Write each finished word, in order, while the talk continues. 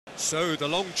So the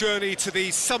long journey to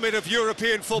the summit of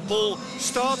European football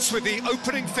starts with the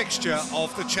opening fixture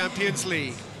of the Champions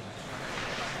League.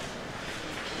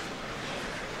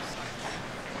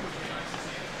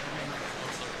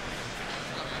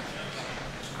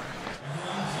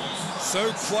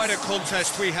 So quite a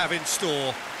contest we have in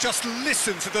store. Just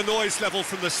listen to the noise level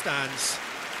from the stands.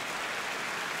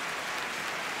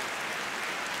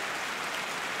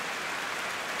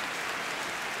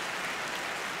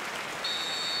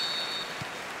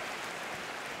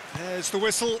 There's the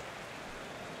whistle.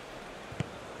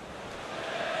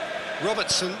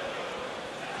 Robertson.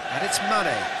 And it's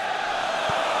Mane.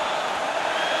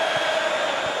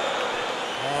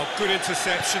 Oh, good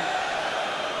interception.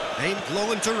 Aimed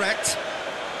long and direct.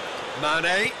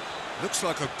 Mane. Looks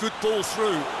like a good ball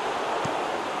through.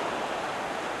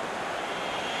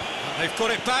 And they've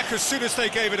got it back as soon as they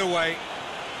gave it away.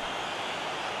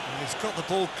 And he's got the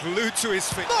ball glued to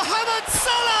his feet. Mohamed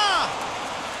Salah!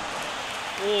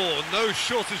 Oh, no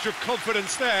shortage of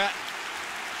confidence there.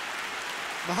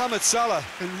 Mohamed Salah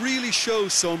can really show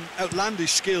some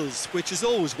outlandish skills, which is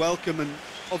always welcome and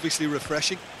obviously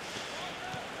refreshing.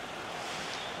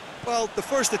 Well, the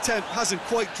first attempt hasn't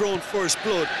quite drawn first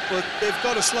blood, but they've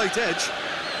got a slight edge.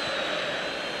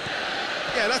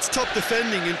 Yeah, that's top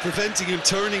defending and preventing him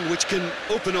turning, which can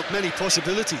open up many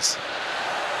possibilities.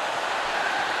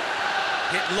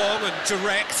 Hit long and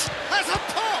direct. Has a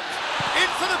pop! In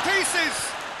for the pieces!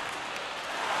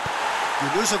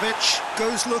 Junuzovic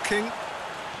goes looking.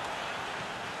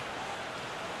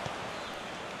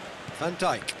 Van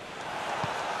Dijk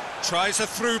tries a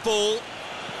through ball.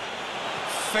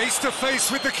 Face to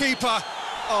face with the keeper.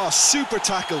 Oh, super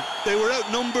tackle. They were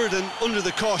outnumbered and under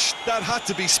the cosh. That had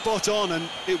to be spot on, and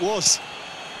it was.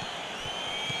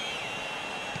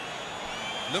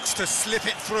 Looks to slip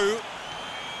it through.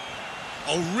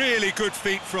 Oh, really good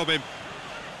feet from him.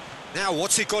 Now,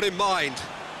 what's he got in mind?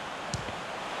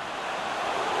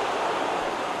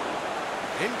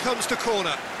 In comes the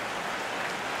corner.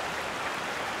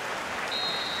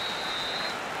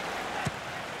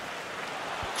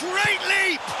 Great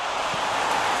leap!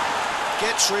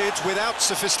 Gets rid without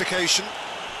sophistication.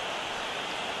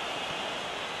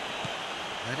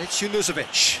 And it's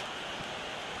Junuzovic.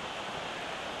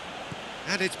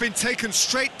 And it's been taken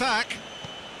straight back.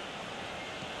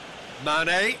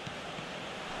 Mane.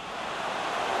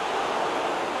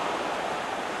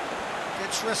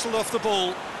 Gets wrestled off the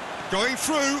ball. Going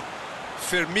through.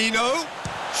 Firmino.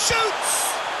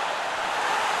 Shoots!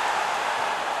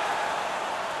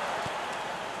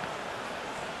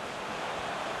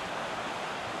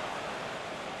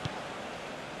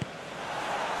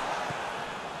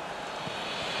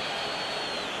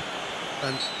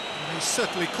 And he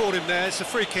certainly caught him there. It's a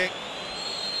free kick.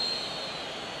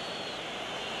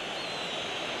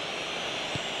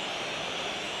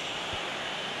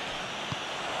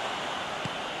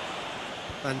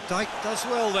 Van Dijk does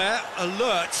well there,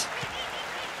 alert.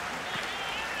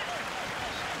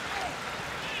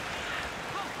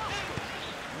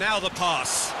 Now the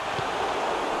pass.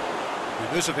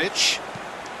 Junuzovic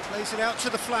plays it out to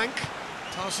the flank,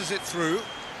 passes it through.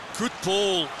 Good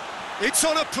ball. It's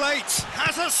on a plate,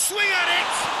 has a swing at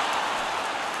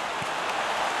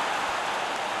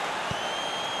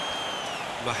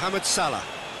it! Mohamed Salah.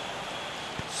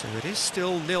 So it is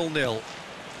still 0-0.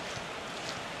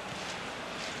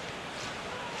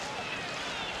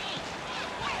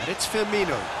 And it's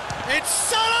Firmino. It's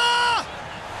Salah!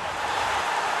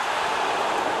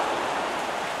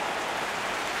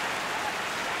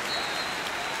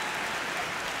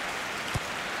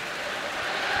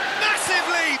 Massive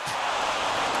leap!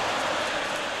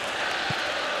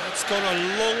 It's gone a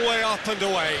long way up and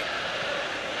away.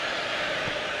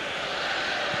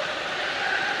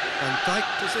 Van Dijk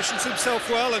positions himself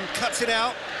well and cuts it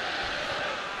out.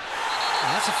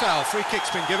 And that's a foul. Free kick's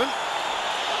been given.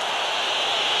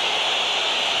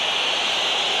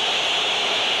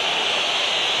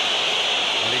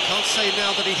 Can't say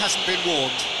now that he hasn't been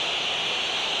warned.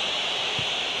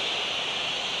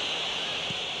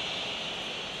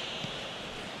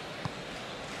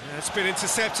 It's been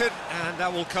intercepted, and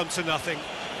that will come to nothing.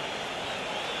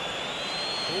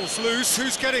 Ball's loose,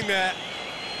 who's getting there?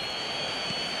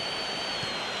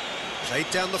 Played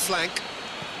down the flank.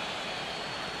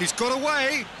 He's got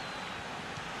away.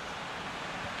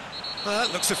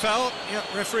 That looks a foul. Yep,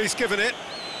 referee's given it.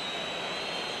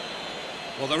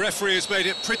 Well, the referee has made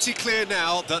it pretty clear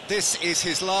now that this is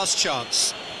his last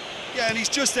chance. Yeah, and he's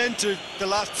just entered the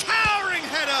last... Towering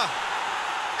header!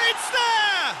 It's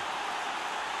there!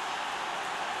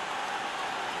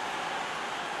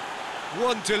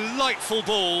 One delightful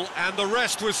ball, and the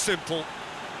rest was simple.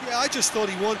 Yeah, I just thought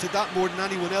he wanted that more than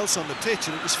anyone else on the pitch,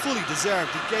 and it was fully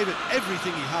deserved. He gave it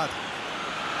everything he had.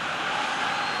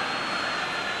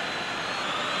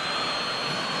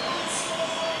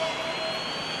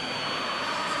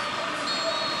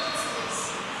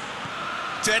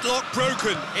 Deadlock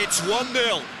broken, it's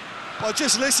 1-0. Well,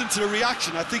 just listen to the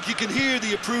reaction. I think you can hear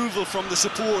the approval from the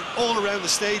support all around the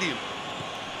stadium.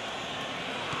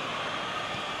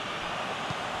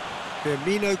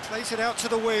 Firmino plays it out to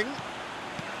the wing.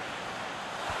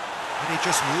 And he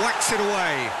just whacks it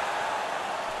away.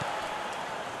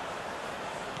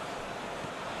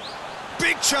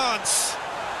 Big chance!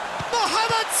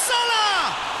 Mohamed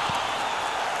Salah!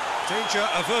 Danger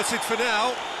averted for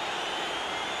now.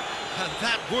 And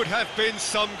that would have been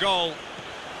some goal.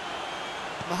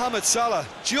 Mohamed Salah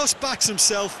just backs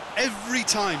himself every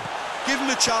time. Give him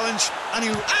a challenge and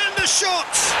he'll... And the shot!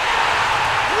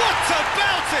 What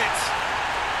about it?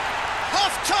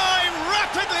 Half-time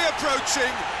rapidly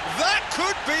approaching. That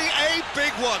could be a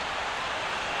big one.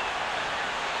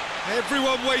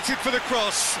 Everyone waited for the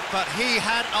cross, but he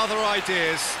had other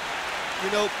ideas.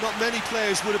 You know, not many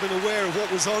players would have been aware of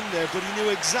what was on there, but he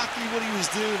knew exactly what he was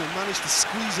doing and managed to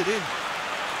squeeze it in.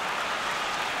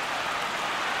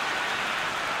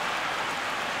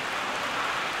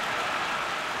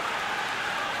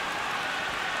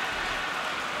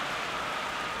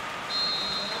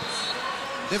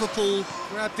 Liverpool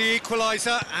grab the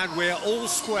equaliser and we're all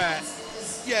square.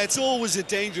 Yeah, it's always a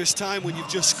dangerous time when you've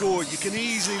just scored. You can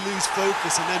easily lose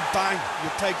focus and then bang,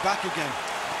 you're pegged back again.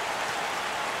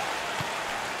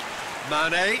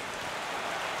 Mane.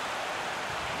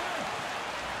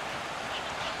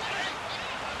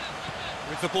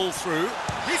 With the ball through.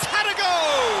 He's had a go!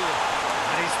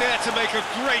 And he's there to make a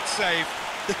great save.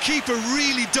 The keeper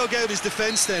really dug out his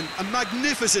defence then. A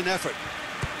magnificent effort.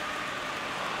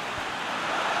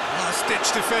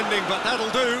 Last-ditch defending, but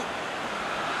that'll do.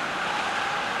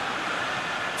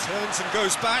 Turns and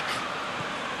goes back.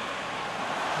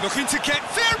 Looking to get...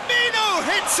 Firmino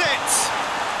hits it!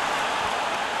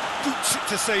 Boots it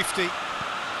to safety.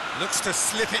 Looks to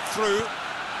slip it through.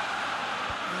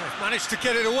 They've managed to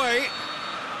get it away.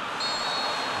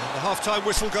 And the half-time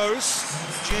whistle goes.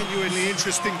 Genuinely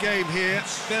interesting game here.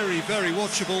 Very, very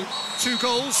watchable. 2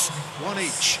 goals, 1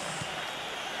 each.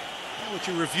 How would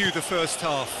you review the first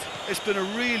half? It's been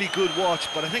a really good watch,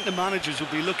 but I think the managers will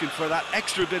be looking for that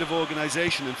extra bit of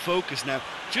organisation and focus now,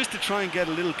 just to try and get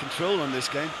a little control on this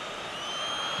game.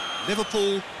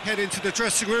 Liverpool head into the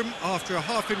dressing room after a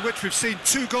half in which we've seen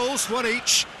 2 goals, 1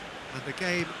 each, and the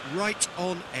game right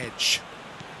on edge.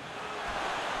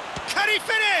 Can he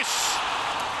finish?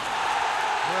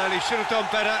 Well, he should have done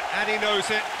better, and he knows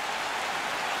it.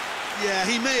 Yeah,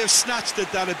 he may have snatched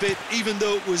at that a bit, even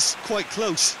though it was quite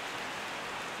close.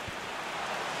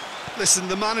 Listen,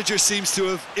 the manager seems to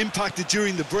have impacted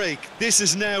during the break. This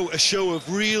is now a show of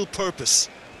real purpose.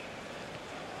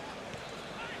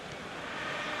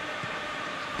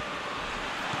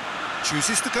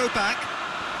 Chooses to go back.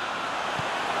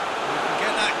 We can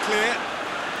get that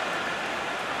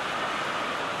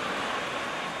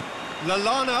clear.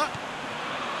 Lallana.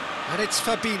 And it's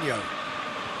Fabinho.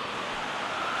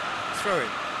 Throw it.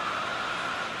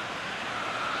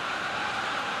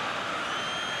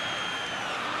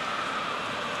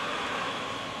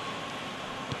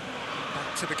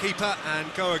 Back to the keeper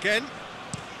and go again.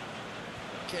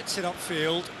 Gets it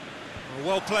upfield.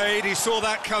 Well played, he saw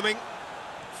that coming.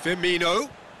 Firmino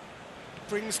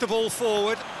brings the ball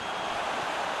forward.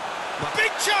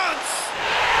 Big chance!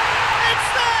 It's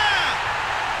there!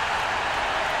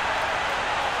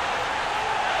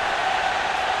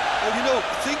 Well, you know,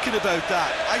 thinking about that,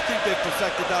 I think they've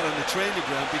perfected that on the training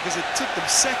ground, because it took them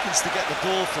seconds to get the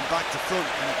ball from back to front,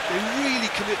 and they really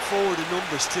commit forward in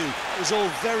numbers too. It was all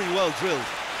very well drilled.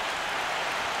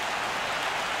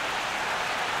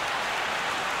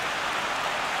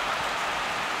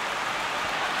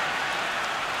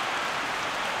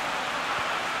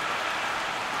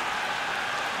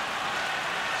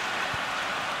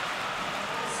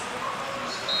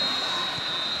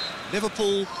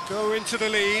 Liverpool go into the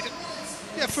lead.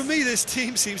 Yeah, for me, this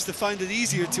team seems to find it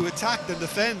easier to attack than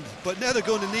defend, but now they're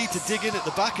going to need to dig in at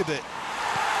the back a bit.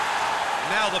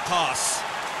 Now the pass.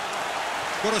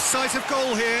 Got a sight of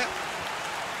goal here.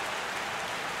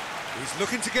 He's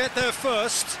looking to get there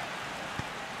first.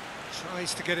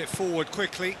 Tries to get it forward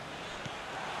quickly.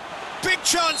 Big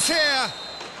chance here!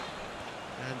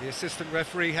 And the assistant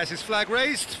referee has his flag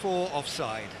raised for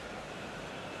offside.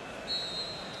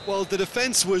 Well, the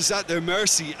defence was at their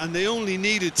mercy, and they only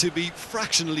needed to be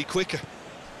fractionally quicker.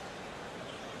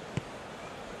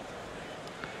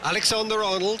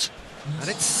 Alexander-Arnold, and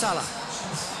it's Salah.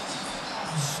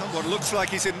 Someone looks like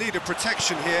he's in need of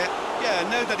protection here. Yeah,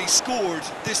 now that he's scored,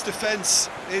 this defence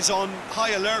is on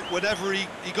high alert whenever he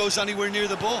goes anywhere near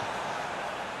the ball.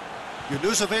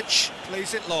 Junuzovic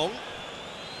plays it long.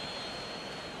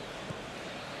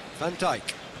 Van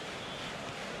Dijk.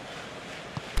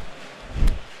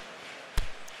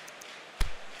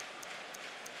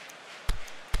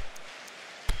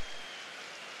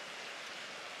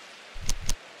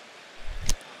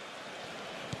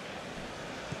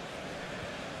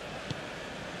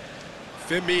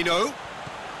 Firmino.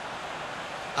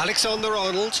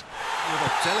 Alexander-Arnold with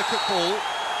a delicate ball.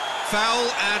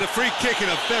 Foul and a free kick in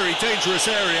a very dangerous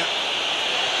area.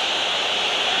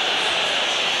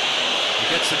 He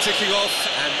gets the ticking off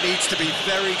and needs to be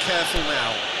very careful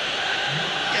now.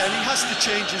 Yeah, and he has to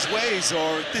change his ways,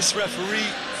 or this referee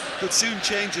could soon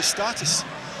change his status.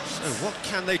 So what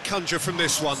can they conjure from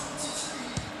this one? Oh,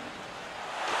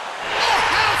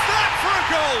 how's that for a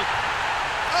goal?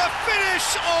 A finish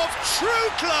of true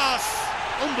class!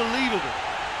 Unbelievable.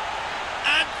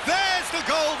 And there's the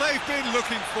goal they've been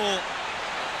looking for.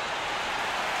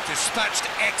 Dispatched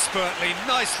expertly,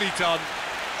 nicely done.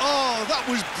 Oh, that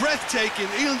was breathtaking.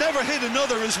 He'll never hit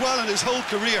another as well in his whole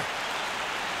career.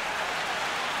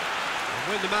 And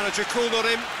when the manager called on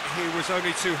him, he was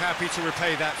only too happy to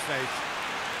repay that faith.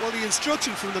 Well, the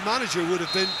instruction from the manager would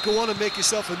have been, go on and make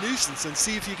yourself a nuisance and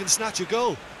see if you can snatch a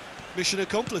goal. Mission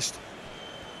accomplished.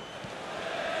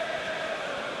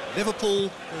 Liverpool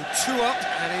go 2 up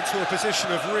and into a position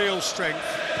of real strength.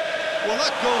 Well,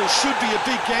 that goal should be a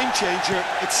big game changer.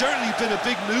 It's certainly been a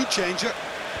big mood changer.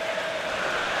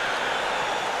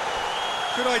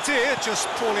 Good idea, just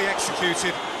poorly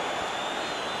executed.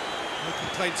 No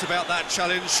complaints about that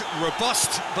challenge.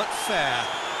 Robust but fair.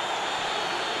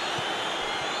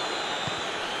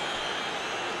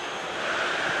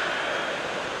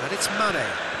 And it's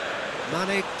Mane.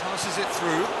 Mane passes it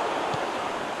through.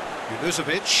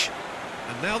 Junuzovic,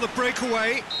 and now the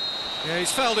breakaway. Yeah,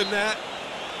 he's fouled him there.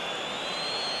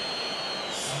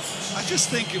 I just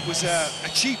think it was a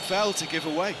cheap foul to give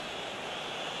away.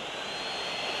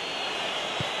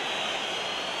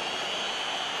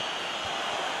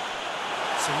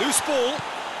 It's a loose ball.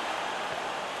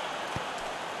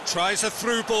 Tries a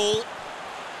through ball.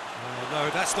 Oh no,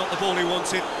 that's not the ball he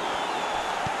wanted.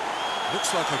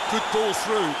 Looks like a good ball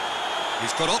through.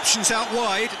 He's got options out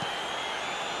wide.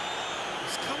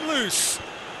 Loose.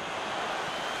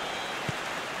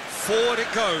 Forward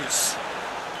it goes.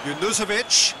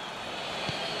 Junuzovic.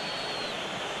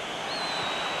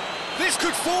 This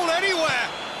could fall anywhere.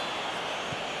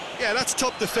 Yeah, that's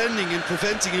top defending and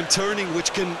preventing him turning,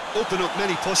 which can open up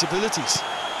many possibilities.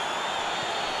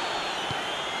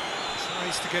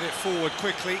 Tries to get it forward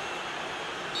quickly.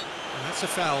 And that's a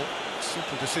foul.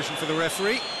 Simple decision for the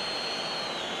referee.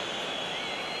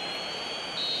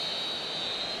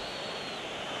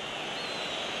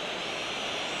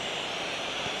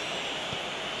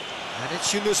 And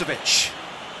it's Junuzovic.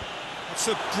 That's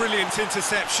a brilliant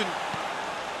interception.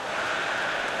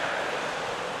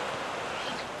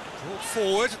 Brought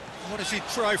forward. What does he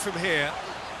try from here?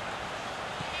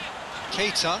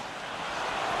 Keita.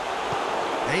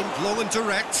 Aimed long and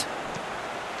direct.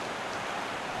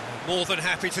 More than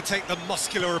happy to take the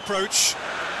muscular approach.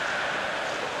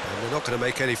 And they're not going to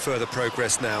make any further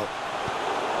progress now.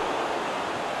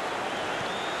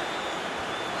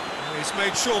 He's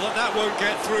made sure that that won't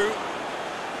get through.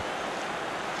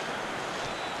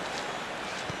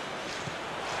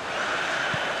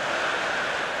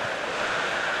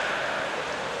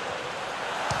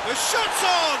 The shot's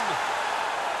on!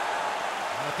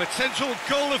 A potential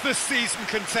goal of the season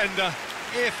contender,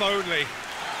 if only.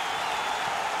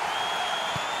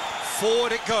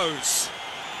 Forward it goes.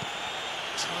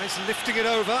 Tries lifting it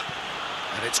over,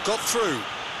 and it's got through.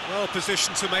 Well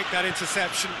positioned to make that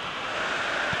interception.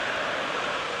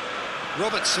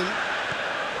 Robertson.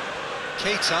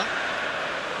 Keita.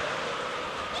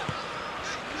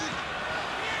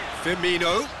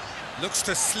 Firmino looks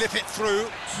to slip it through.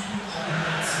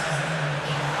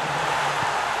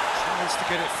 Tries to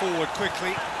get it forward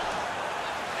quickly.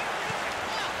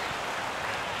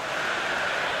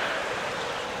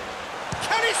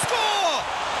 Can he score?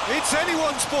 It's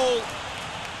anyone's ball.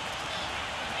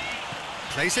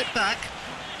 Plays it back.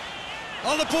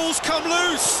 Oh, the ball's come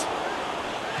loose.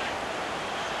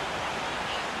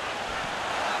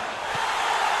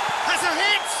 Has a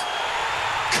hit.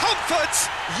 Comfort,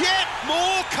 yet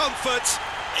more comfort,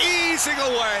 easing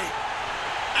away.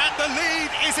 And the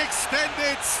lead is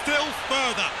extended still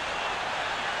further.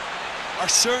 Are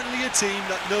certainly a team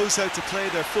that knows how to play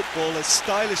their football as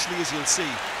stylishly as you'll see.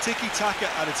 Tiki-taka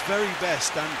at its very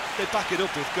best, and they back it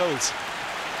up with goals.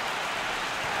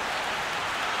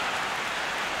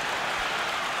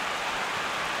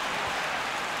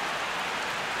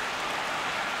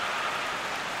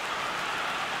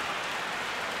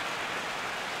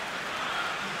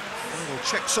 Final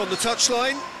checks on the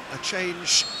touchline. A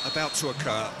change about to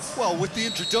occur. Well, with the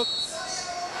introduction...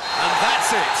 And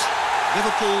that's it.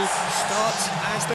 Liverpool start as they